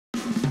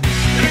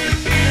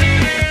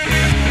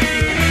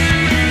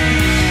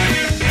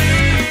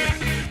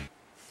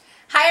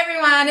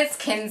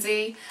it's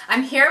Kinsey.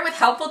 I'm here with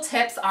helpful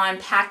tips on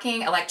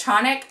packing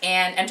electronic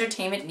and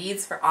entertainment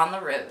needs for on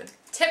the road.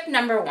 Tip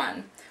number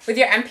 1. With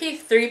your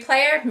MP3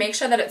 player, make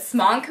sure that it's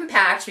small and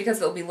compact because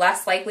it will be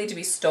less likely to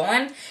be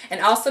stolen,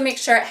 and also make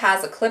sure it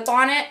has a clip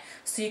on it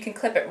so you can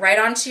clip it right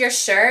onto your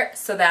shirt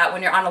so that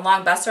when you're on a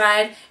long bus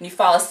ride and you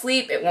fall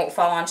asleep, it won't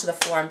fall onto the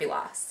floor and be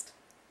lost.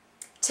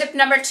 Tip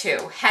number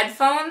 2,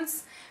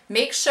 headphones.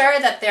 Make sure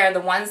that they're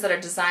the ones that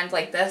are designed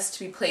like this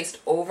to be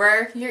placed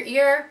over your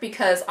ear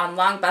because on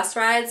long bus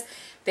rides,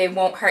 they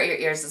won't hurt your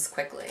ears as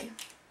quickly.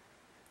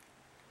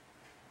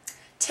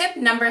 Tip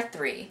number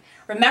 3,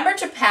 remember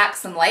to pack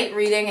some light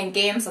reading and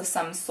games of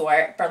some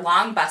sort for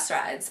long bus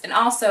rides, and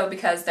also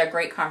because they're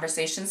great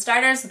conversation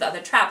starters with other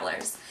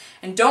travelers.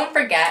 And don't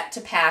forget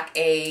to pack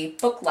a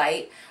book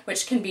light,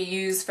 which can be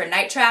used for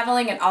night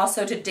traveling and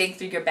also to dig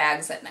through your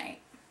bags at night.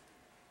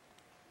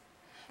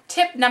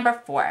 Tip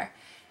number 4.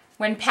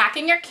 When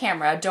packing your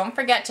camera, don't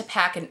forget to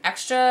pack an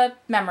extra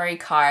memory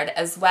card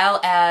as well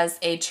as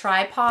a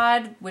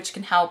tripod, which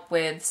can help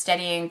with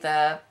steadying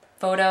the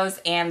photos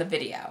and the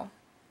video.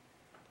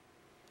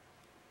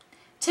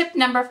 Tip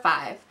number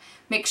 5.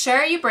 Make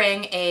sure you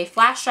bring a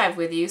flash drive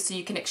with you so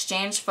you can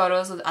exchange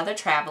photos with other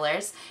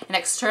travelers, an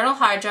external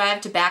hard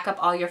drive to back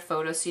up all your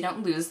photos so you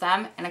don't lose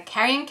them, and a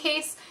carrying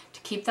case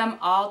to keep them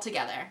all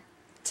together.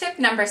 Tip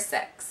number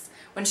 6.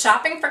 When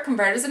shopping for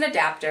converters and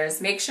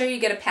adapters, make sure you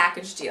get a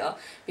package deal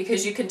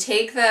because you can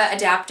take the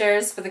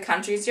adapters for the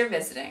countries you're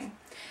visiting.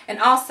 And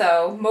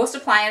also, most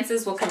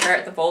appliances will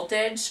convert the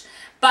voltage,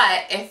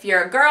 but if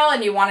you're a girl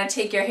and you want to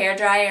take your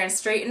hairdryer and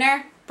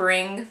straightener,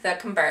 bring the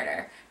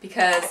converter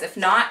because if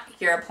not,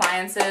 your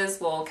appliances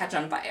will catch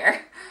on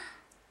fire.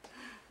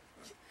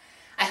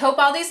 I hope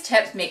all these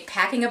tips make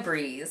packing a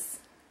breeze.